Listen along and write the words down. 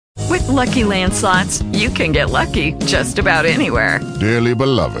Lucky Land Slots, you can get lucky just about anywhere. Dearly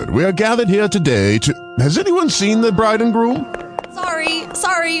beloved, we are gathered here today to... Has anyone seen the bride and groom?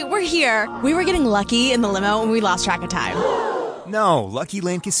 Sorry, we're here. We were getting lucky in the limo and we lost track of time. No, Lucky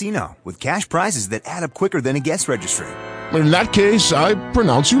Land Casino, with cash prizes that add up quicker than a guest registry. In that case, I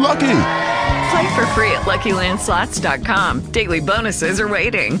pronounce you lucky. Play for free at LuckyLandSlots.com. Daily bonuses are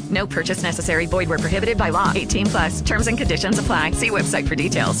waiting. No purchase necessary. Void where prohibited by law. 18+. Terms and conditions apply. See website for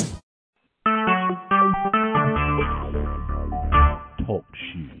details. Talk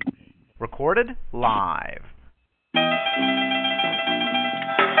shoes. Recorded live.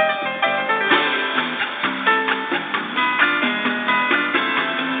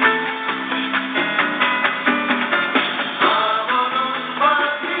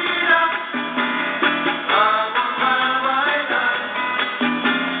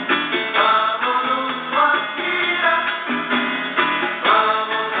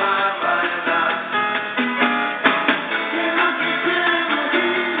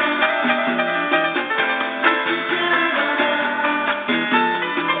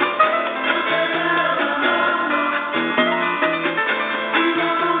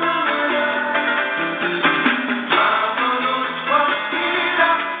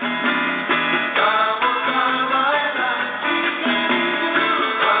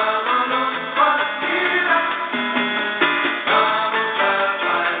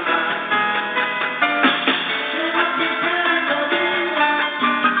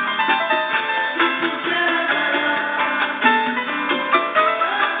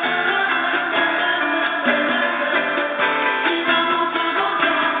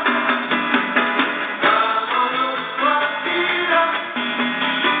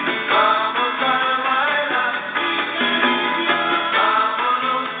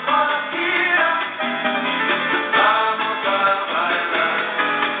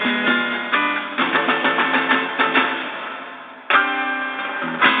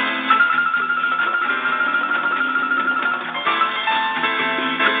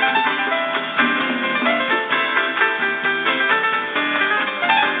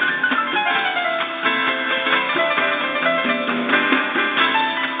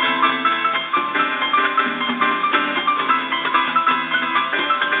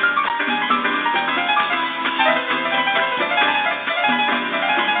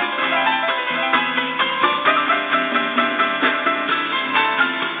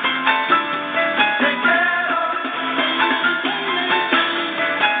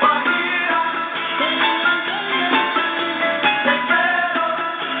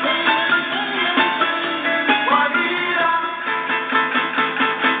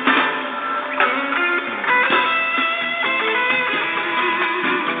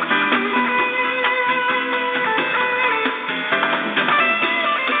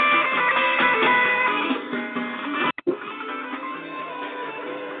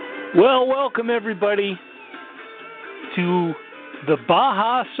 Well, welcome everybody to the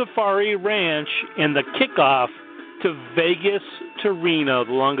Baja Safari Ranch and the kickoff to Vegas to Reno,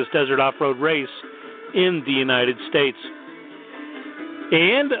 the longest desert off-road race in the United States.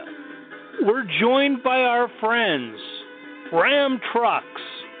 And we're joined by our friends, Ram Trucks,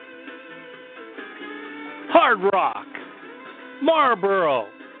 Hard Rock, Marlboro,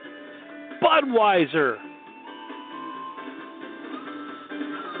 Budweiser,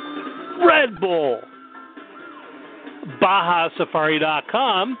 Red Bull,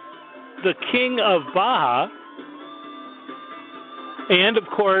 BajaSafari.com, the King of Baja, and, of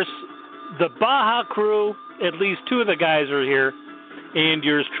course, the Baja crew. At least two of the guys are here, and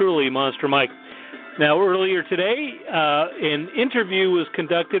yours truly, Monster Mike. Now, earlier today, an interview was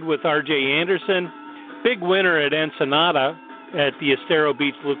conducted with R.J. Anderson, big winner at Ensenada at the Estero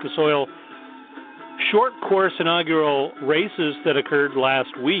Beach Lucas Oil short course inaugural races that occurred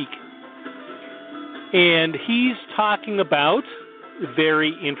last week. And he's talking about,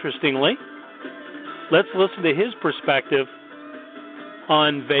 very interestingly, let's listen to his perspective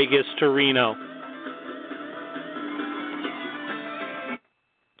on Vegas to Reno.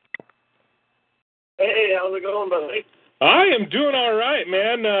 Hey, how's it going, buddy? I am doing all right,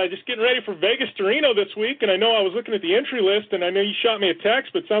 man. Just getting ready for Vegas to Reno this week, and I know I was looking at the entry list, and I know you shot me a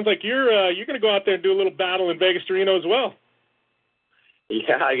text, but it sounds like you're going to go out there and do a little battle in Vegas to Reno as well.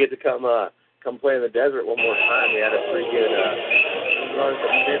 Yeah, I get to come play in the desert one more time. We had a pretty good run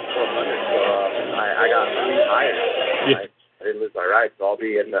from mid 400, so I got rehired. Yeah. I didn't lose my ride, so I'll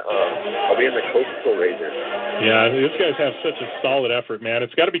be in the coastal racers. Yeah, these guys have such a solid effort, man.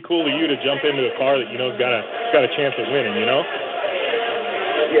 It's got to be cool to you to jump into a car that you know's got a chance at winning, you know?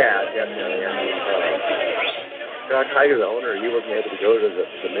 Yeah, definitely. Tiger, the owner, he wasn't able to go to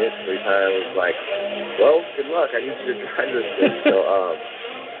the mint, so he kind of was like, well, good luck. I need you to drive this thing.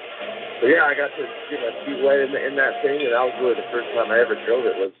 So yeah, I got to get my feet wet in that thing, and that was really the first time I ever drove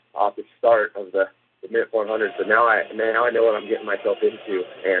it was off the start of the Mint 400. So now I know what I'm getting myself into,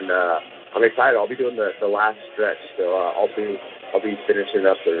 and I'm excited. I'll be doing the last stretch, so I'll be finishing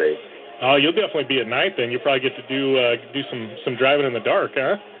up the race. Oh, you'll definitely be at night then. You'll probably get to do some driving in the dark,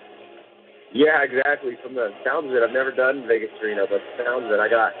 huh? Yeah, exactly. From the sounds of it, I've never done Vegas to Reno, but the sounds of it, I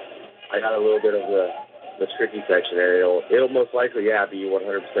got a little bit of the tricky section there. It'll most likely, be 100%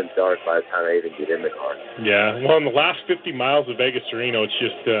 dark by the time I even get in the car. Yeah. Well, in the last 50 miles of Vegas to Reno, it's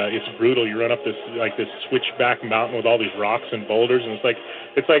just it's brutal. You run up this switchback mountain with all these rocks and boulders, and it's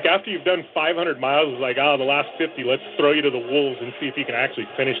like after you've done 500 miles, it's like, the last 50, let's throw you to the wolves and see if you can actually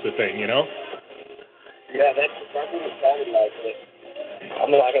finish the thing, you know? Yeah, that's what it sounded like.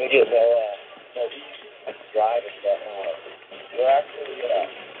 I'm not going to get no drive and stuff. They're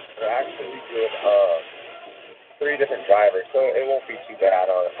actually good 3 different drivers, so it won't be too bad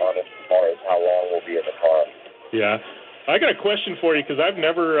on as far as how long we'll be in the car. Yeah. I got a question for you because I've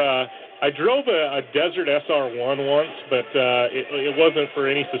never I drove a Desert SR1 once, but it wasn't for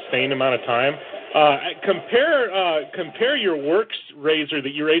any sustained amount of time. Compare your Works Razor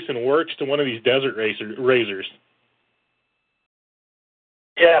that you race in Works to one of these Desert Razors.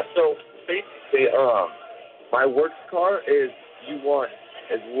 Yeah, so basically, my Works car is you want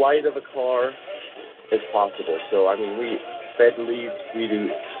as light of a car as possible. So, I mean, we bed leads, we do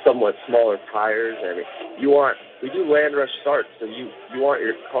somewhat smaller tires, and we do land rush starts, so you want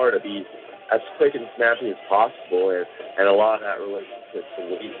your car to be as quick and snappy as possible, and a lot of that relates to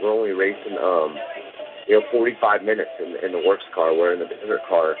weight. We're only racing 45 minutes in the Works car, where in the Desert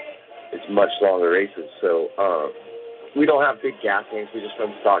car it's much longer races. So we don't have big gas tanks. We just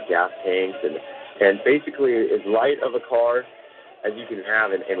run stock gas tanks, and basically as light of a car as you can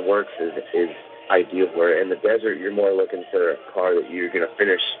have in Works is ideal. Where in the Desert you're more looking for a car that you're going to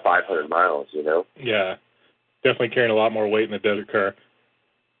finish 500 miles, you know? Yeah, definitely carrying a lot more weight in the Desert car.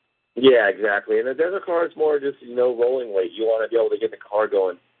 Yeah, exactly. And the Desert car is more just, rolling weight. You want to be able to get the car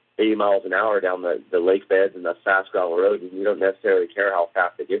going 80 miles an hour down the lake beds and the fast gravel road, and you don't necessarily care how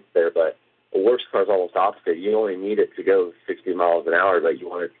fast it gets there. But a Works car is almost opposite. You only need it to go 60 miles an hour, but you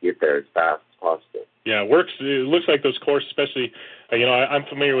want it to get there as fast as possible. Yeah, Works, it looks like those courses, especially, I'm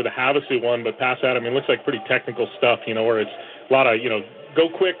familiar with the Havasu one, but past that, it looks like pretty technical stuff, where it's a lot of, go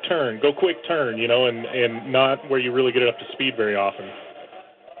quick turn, and not where you really get it up to speed very often.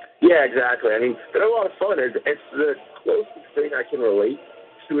 Yeah, exactly. They're a lot of fun. It's the closest thing I can relate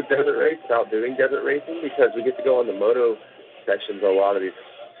to a desert race without doing desert racing, because we get to go on the moto sections of a lot of these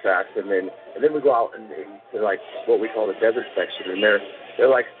tracks, and then we go out into like what we call the desert section, and they're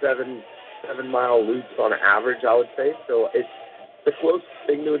like 7-mile loops on average, I would say. So it's the closest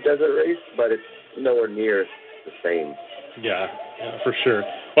thing to a desert race, but it's nowhere near the same. Yeah, for sure.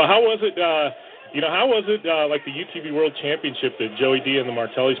 Well, how was it? How was it like the UTV World Championship that Joey D and the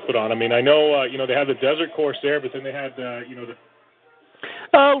Martellis put on? I know they had the desert course there, but then they had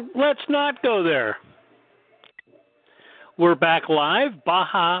Oh, let's not go there. We're back live,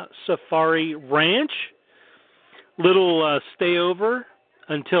 Baja Safari Ranch. Little stayover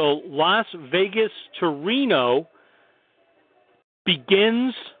until Las Vegas to Reno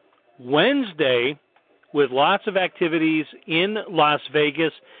begins Wednesday with lots of activities in Las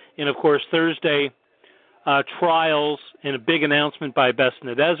Vegas. And, of course, Thursday, trials and a big announcement by Best in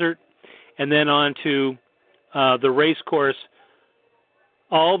the Desert. And then on to the race course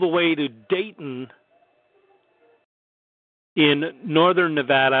all the way to Dayton in northern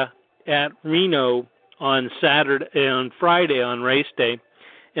Nevada at Reno on Friday on race day.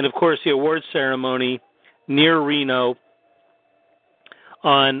 And, of course, the awards ceremony near Reno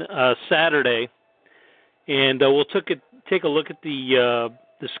on Saturday. And we'll take a look at the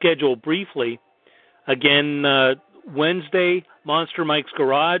schedule briefly. Again, Wednesday, Monster Mike's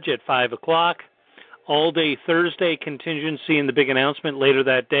Garage at 5 o'clock. All day Thursday, contingency and the big announcement later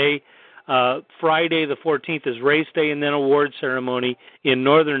that day. Friday, the 14th, is race day, and then award ceremony in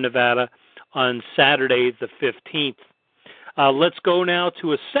northern Nevada on Saturday, the 15th. Let's go now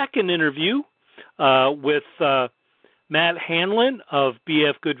to a second interview with Matt Hanlon of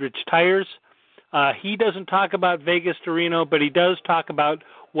BFGoodrich Tires. He doesn't talk about Vegas to Reno, but he does talk about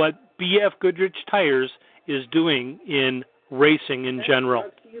what BFGoodrich Tires is doing in racing in general.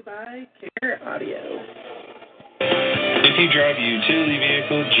 Brought to you by Care Audio. If you drive a utility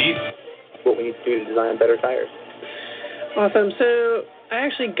vehicle, Jeep, what we need to do to design better tires. Awesome. So I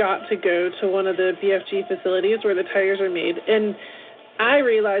actually got to go to one of the BFG facilities where the tires are made, and I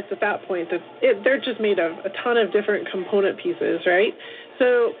realized at that point that they're just made of a ton of different component pieces, right?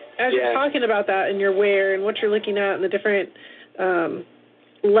 So as you're talking about that in your wear and what you're looking at and the different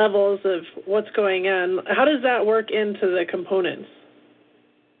levels of what's going on, how does that work into the components?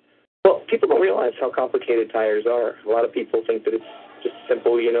 Well, people don't realize how complicated tires are. A lot of people think that it's just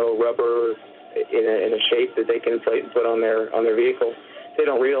simple, rubber in a shape that they can inflate and put on their vehicle. They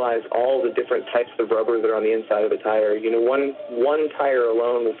don't realize all the different types of rubber that are on the inside of the tire. One tire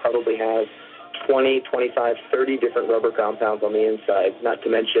alone will probably have 20, 25, 30 different rubber compounds on the inside, not to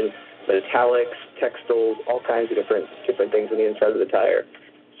mention metallics, textiles, all kinds of different things on the inside of the tire.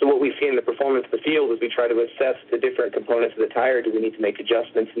 So what we see in the performance of the field is we try to assess the different components of the tire. Do we need to make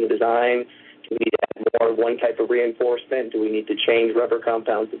adjustments in the design? Do we need to add more of one type of reinforcement? Do we need to change rubber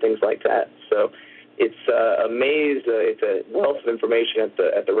compounds and things like that? So it's a maze. It's a wealth of information at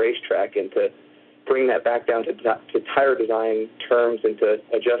the racetrack, and to bring that back down to tire design terms and to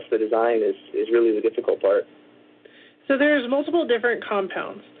adjust the design is really the difficult part. So there's multiple different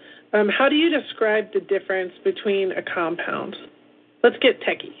compounds. How do you describe the difference between a compound? Let's get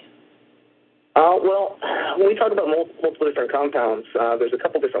techie. Well, when we talk about multiple different compounds, there's a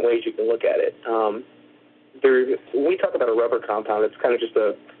couple different ways you can look at it. When we talk about a rubber compound, it's kind of just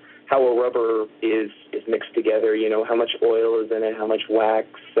how a rubber is mixed together, how much oil is in it, how much wax,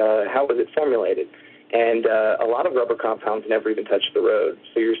 how is it formulated. And a lot of rubber compounds never even touch the road.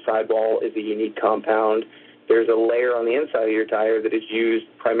 So your sidewall is a unique compound. There's a layer on the inside of your tire that is used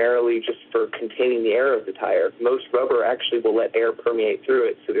primarily just for containing the air of the tire. Most rubber actually will let air permeate through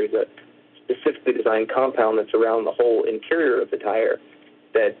it, so there's a specifically designed compound that's around the whole interior of the tire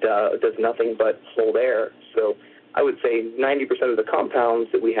that does nothing but hold air. So I would say 90% of the compounds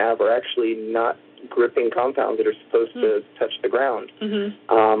that we have are actually not gripping compounds that are supposed to touch the ground.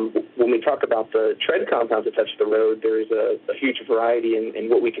 Mm-hmm. When we talk about the tread compounds that touch the road, there's a huge variety in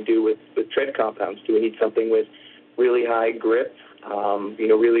what we can do with tread compounds. Do we need something with really high grip,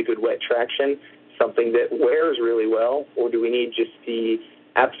 really good wet traction, something that wears really well, or do we need just the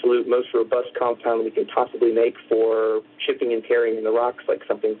absolute most robust compound we can possibly make for chipping and tearing in the rocks, like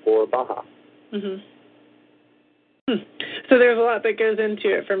something for Baja? Mm-hmm. So there's a lot that goes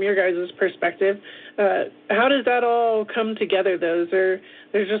into it from your guys' perspective. How does that all come together, though?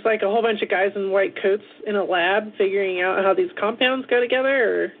 There's just like a whole bunch of guys in white coats in a lab figuring out how these compounds go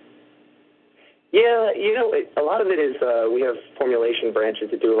together? Or? Yeah, a lot of it is we have formulation branches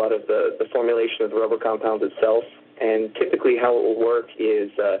that do a lot of the formulation of the rubber compounds itself. And typically how it will work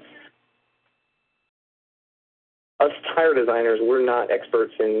is us tire designers, we're not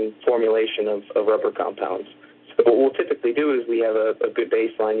experts in formulation of rubber compounds. So what we'll typically do is we have a good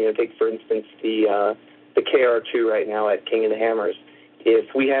baseline. Take, for instance, the KR2 right now at King of the Hammers.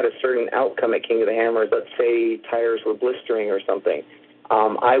 If we had a certain outcome at King of the Hammers, let's say tires were blistering or something,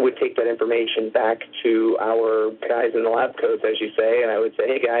 I would take that information back to our guys in the lab coats, as you say, and I would say,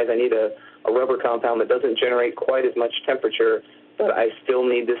 hey, guys, I need a rubber compound that doesn't generate quite as much temperature, but I still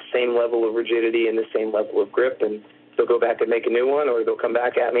need this same level of rigidity and the same level of grip, and they'll go back and make a new one, or they'll come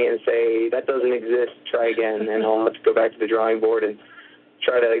back at me and say, that doesn't exist, try again, and I'll have to go back to the drawing board and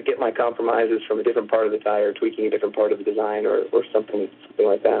try to get my compromises from a different part of the tire, tweaking a different part of the design, or something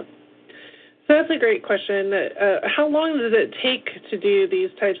like that. So that's a great question. How long does it take to do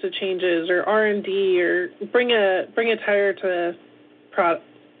these types of changes, or R&D, or bring a tire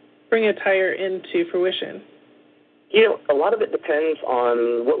into fruition? A lot of it depends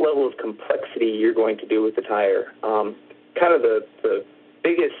on what level of complexity you're going to do with the tire. Kind of the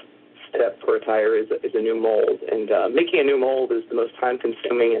biggest step for a tire is a new mold, and making a new mold is the most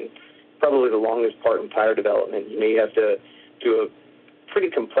time-consuming and probably the longest part in tire development. You have to do a pretty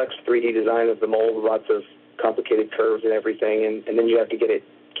complex 3D design of the mold with lots of complicated curves and everything, and then you have to get it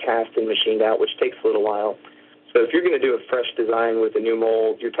cast and machined out, which takes a little while. So if you're going to do a fresh design with a new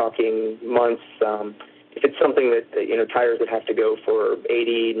mold, you're talking months. If it's something that, tires that have to go for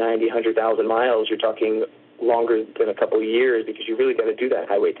 80, 90, 100,000 miles, you're talking longer than a couple of years, because you really got to do that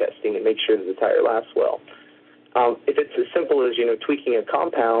highway testing and make sure that the tire lasts well. If it's as simple as, tweaking a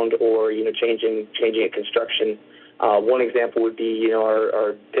compound or, changing a construction, one example would be,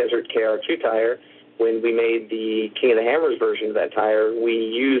 our Desert KR2 tire. When we made the King of the Hammers version of that tire, we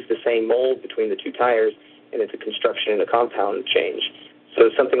used the same mold between the two tires, and it's a construction and a compound change. So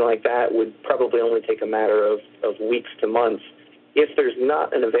something like that would probably only take a matter of weeks to months. If there's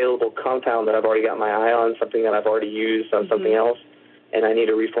not an available compound that I've already got my eye on, something that I've already used on something else, and I need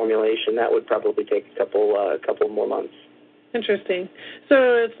a reformulation, that would probably take a couple more months. Interesting.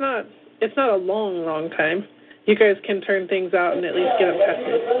 So it's not a long time. you guys can turn things out and at least get them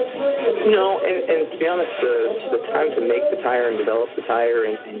tested. And to be honest, the time to make the tire and develop the tire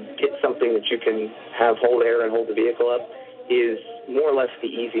and get something that you can have hold air and hold the vehicle up is more or less the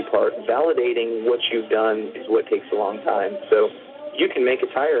easy part. Validating what you've done is what takes a long time. So you can make a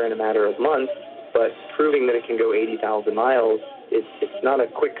tire in a matter of months, but proving that it can go 80,000 miles, it's not a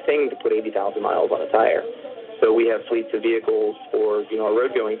quick thing to put 80,000 miles on a tire. So we have fleets of vehicles for, our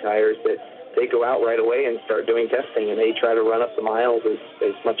road-going tires that they go out right away and start doing testing, and they try to run up the miles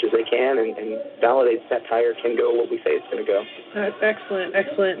as much as they can and validate that tire can go what we say it's going to go. That's excellent,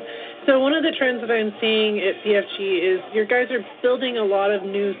 excellent. So one of the trends that I'm seeing at BFG is your guys are building a lot of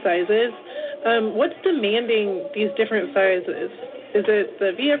new sizes. What's demanding these different sizes? Is it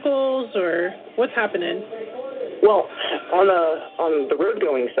the vehicles or what's happening? Well, on the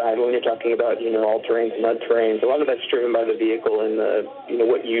road-going side, when you're talking about, all terrains, mud terrains, a lot of that's driven by the vehicle and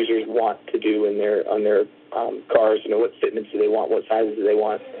what users want to do on their cars. What fitments do they want, what sizes do they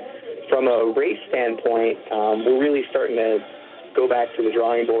want. From a race standpoint, we're really starting to go back to the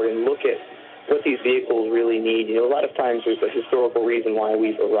drawing board and look at what these vehicles really need. A lot of times there's a historical reason why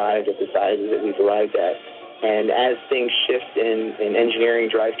we've arrived at the sizes that we've arrived at. And as things shift in engineering,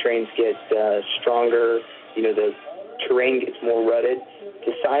 drivetrains get stronger, the terrain gets more rutted,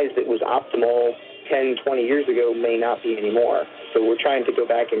 the size that was optimal 10, 20 years ago may not be anymore. So we're trying to go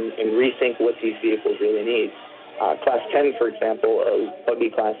back and rethink what these vehicles really need. Class 10, for example, a buggy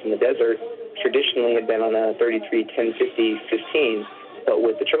class in the desert, traditionally had been on a 33, 1050, 15. But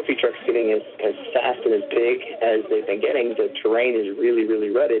with the trophy trucks getting as fast and as big as they've been getting, the terrain is really, really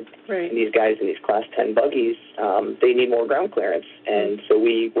rutted. Right. And these guys in these Class 10 buggies, they need more ground clearance. And so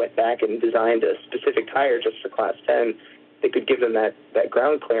we went back and designed a specific tire just for Class 10 that could give them that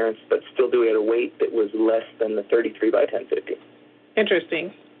ground clearance, but still do it at a weight that was less than the 33 by 1050.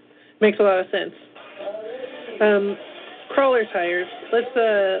 Interesting. Makes a lot of sense. Crawler tires. Let's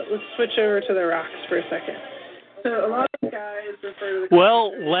switch over to the rocks for a second. So a lot of guys refer to the...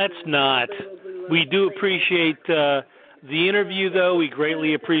 Well, let's not. We do appreciate the interview, though. We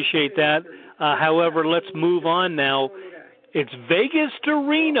greatly appreciate that. However, let's move on now. It's Vegas to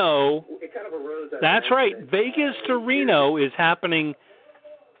Reno. That's right. Vegas to Reno is happening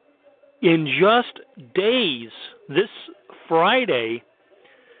in just days. This Friday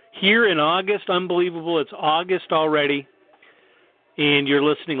here in August. Unbelievable. It's August already. And you're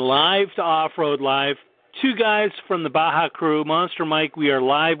listening live to Off-Road Live. Two guys from the Baja crew, Monster Mike, we are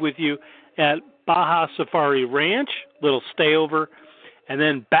live with you at Baja Safari Ranch, little stayover, and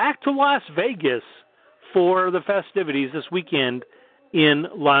then back to Las Vegas for the festivities this weekend in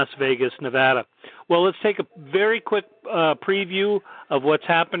Las Vegas, Nevada. Well, let's take a very quick preview of what's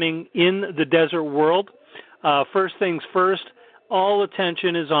happening in the desert world. First things first, all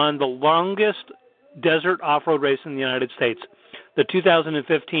attention is on the longest desert off-road race in the United States, the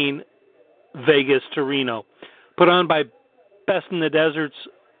 2015 Vegas to Reno, put on by Best in the Desert's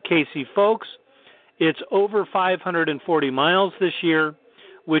Casey Folks. It's over 540 miles this year,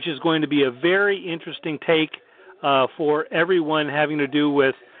 which is going to be a very interesting take for everyone having to do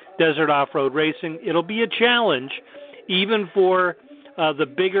with desert off-road racing. It'll be a challenge even for the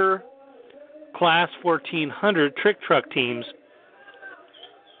bigger Class 1400 trick truck teams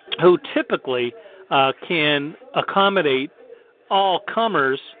who typically can accommodate all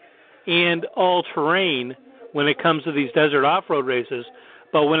comers and all-terrain when it comes to these desert off-road races.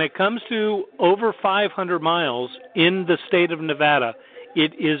 But when it comes to over 500 miles in the state of Nevada,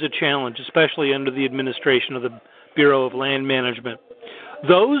 it is a challenge, especially under the administration of the Bureau of Land Management.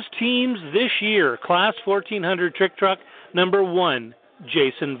 Those teams this year, Class 1400 Trick Truck, number 1,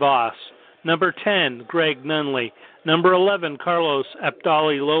 Jason Voss. Number 10, Greg Nunley. Number 11, Carlos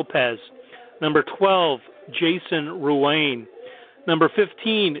Abdali Lopez. Number 12, Jason Ruane. Number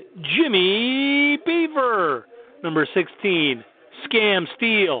 15, Jimmy Beaver. Number 16, Scam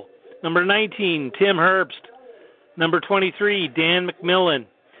Steele. Number 19, Tim Herbst. Number 23, Dan McMillan.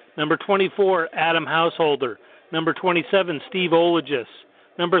 Number 24, Adam Householder. Number 27, Steve Ologis.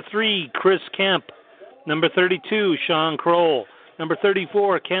 Number 3, Chris Kemp. Number 32, Sean Kroll. Number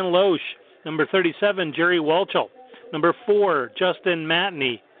 34, Ken Loesch. Number 37, Jerry Walchel. Number 4, Justin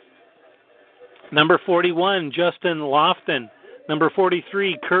Matney. Number 41, Justin Lofton. Number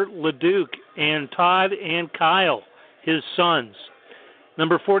 43, Kurt Leduc, and Todd and Kyle, his sons.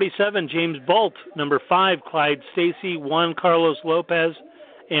 Number 47, James Bolt. Number 5, Clyde Stacy, Juan Carlos Lopez,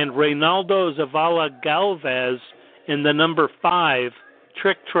 and Reynaldo Zavala Galvez in the number 5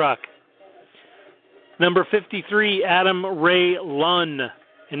 Trick Truck. Number 53, Adam Ray Lunn.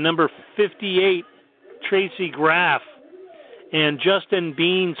 And number 58, Tracy Graff. And Justin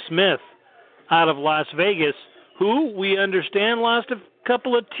Bean Smith out of Las Vegas who we understand lost a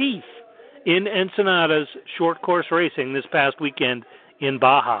couple of teeth in Ensenada's short course racing this past weekend in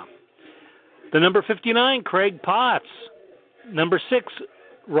Baja. The number 59, Craig Potts. Number 6,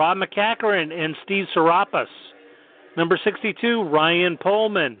 Rob McCacaran and Steve Serapis. Number 62, Ryan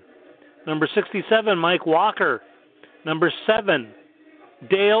Pullman. Number 67, Mike Walker. Number 7,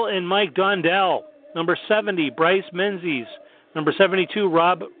 Dale and Mike Dondell. Number 70, Bryce Menzies. Number 72,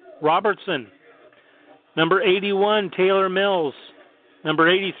 Rob Robertson. Number 81, Taylor Mills. Number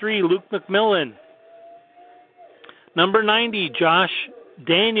 83, Luke McMillan. Number 90, Josh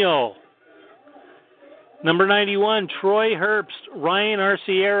Daniel. Number 91, Troy Herbst, Ryan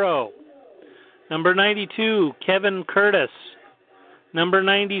Arciero. Number 92, Kevin Curtis. Number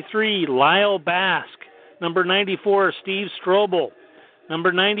 93, Lyle Bask. Number 94, Steve Strobel.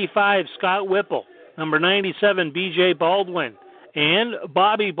 Number 95, Scott Whipple. Number 97, B.J. Baldwin and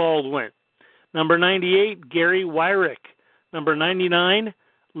Bobby Baldwin. Number 98, Gary Wyrick. Number 99,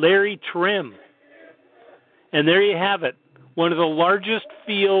 Larry Trim. And there you have it. One of the largest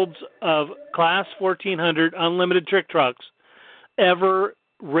fields of Class 1400 unlimited trick trucks ever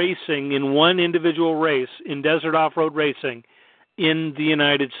racing in one individual race in desert off-road racing in the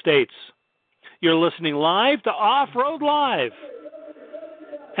United States. You're listening live to Off-Road Live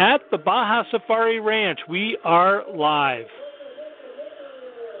at the Baja Safari Ranch. We are live.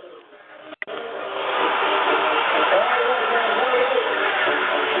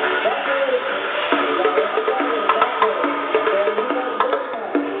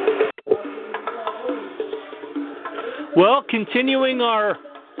 Well, continuing our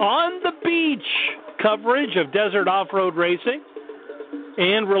on the beach coverage of desert off-road racing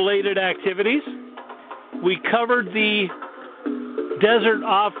and related activities, we covered the desert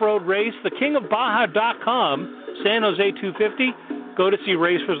off-road race, the kingofbaja.com, San Jose 250. Go to see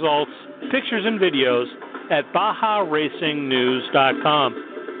race results, pictures, and videos at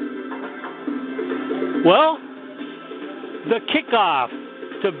bajaracingnews.com. Well, the kickoff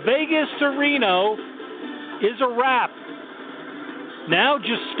to Vegas to Reno is a wrap. Now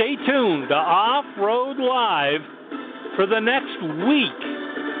just stay tuned to Off-Road Live for the next week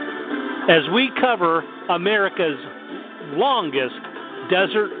as we cover America's longest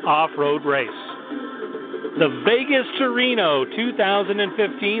desert off-road race. The Vegas to Reno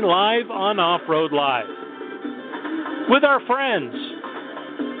 2015 live on Off-Road Live. With our friends,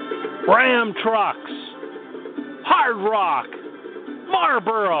 Ram Trucks, Hard Rock,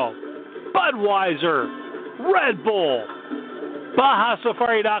 Marlboro, Budweiser, Red Bull,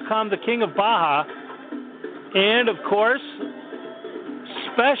 BajaSafari.com, the King of Baja, and, of course,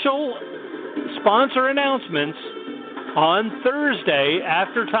 special sponsor announcements on Thursday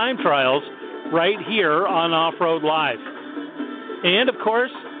after time trials right here on Off-Road Live. And, of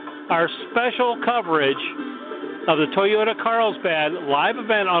course, our special coverage of the Toyota Carlsbad live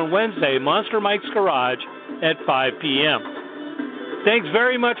event on Wednesday, Monster Mike's Garage at 5 p.m. Thanks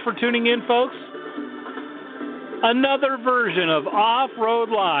very much for tuning in, folks. Another version of Off-Road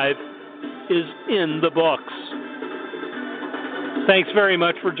Live is in the books. Thanks very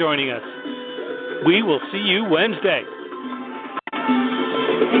much for joining us. We will see you Wednesday.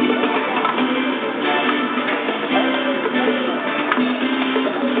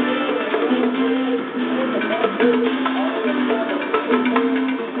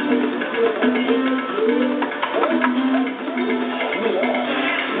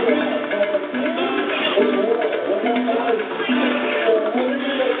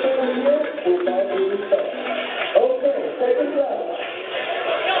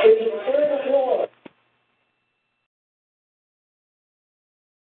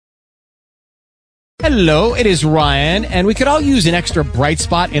 Hello, it is Ryan, and we could all use an extra bright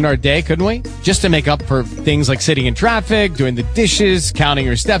spot in our day, couldn't we? Just to make up for things like sitting in traffic, doing the dishes, counting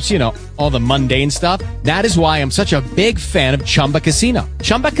your steps, you know, all the mundane stuff. That is why I'm such a big fan of Chumba Casino.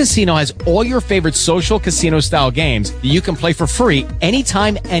 Chumba Casino has all your favorite social casino-style games that you can play for free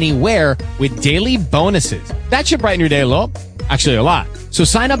anytime, anywhere with daily bonuses. That should brighten your day a little. Actually, a lot. So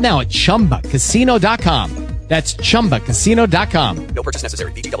sign up now at ChumbaCasino.com. That's ChumbaCasino.com. No purchase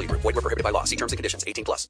necessary. BFGoodrich. Void where prohibited by law. See terms and conditions. 18+.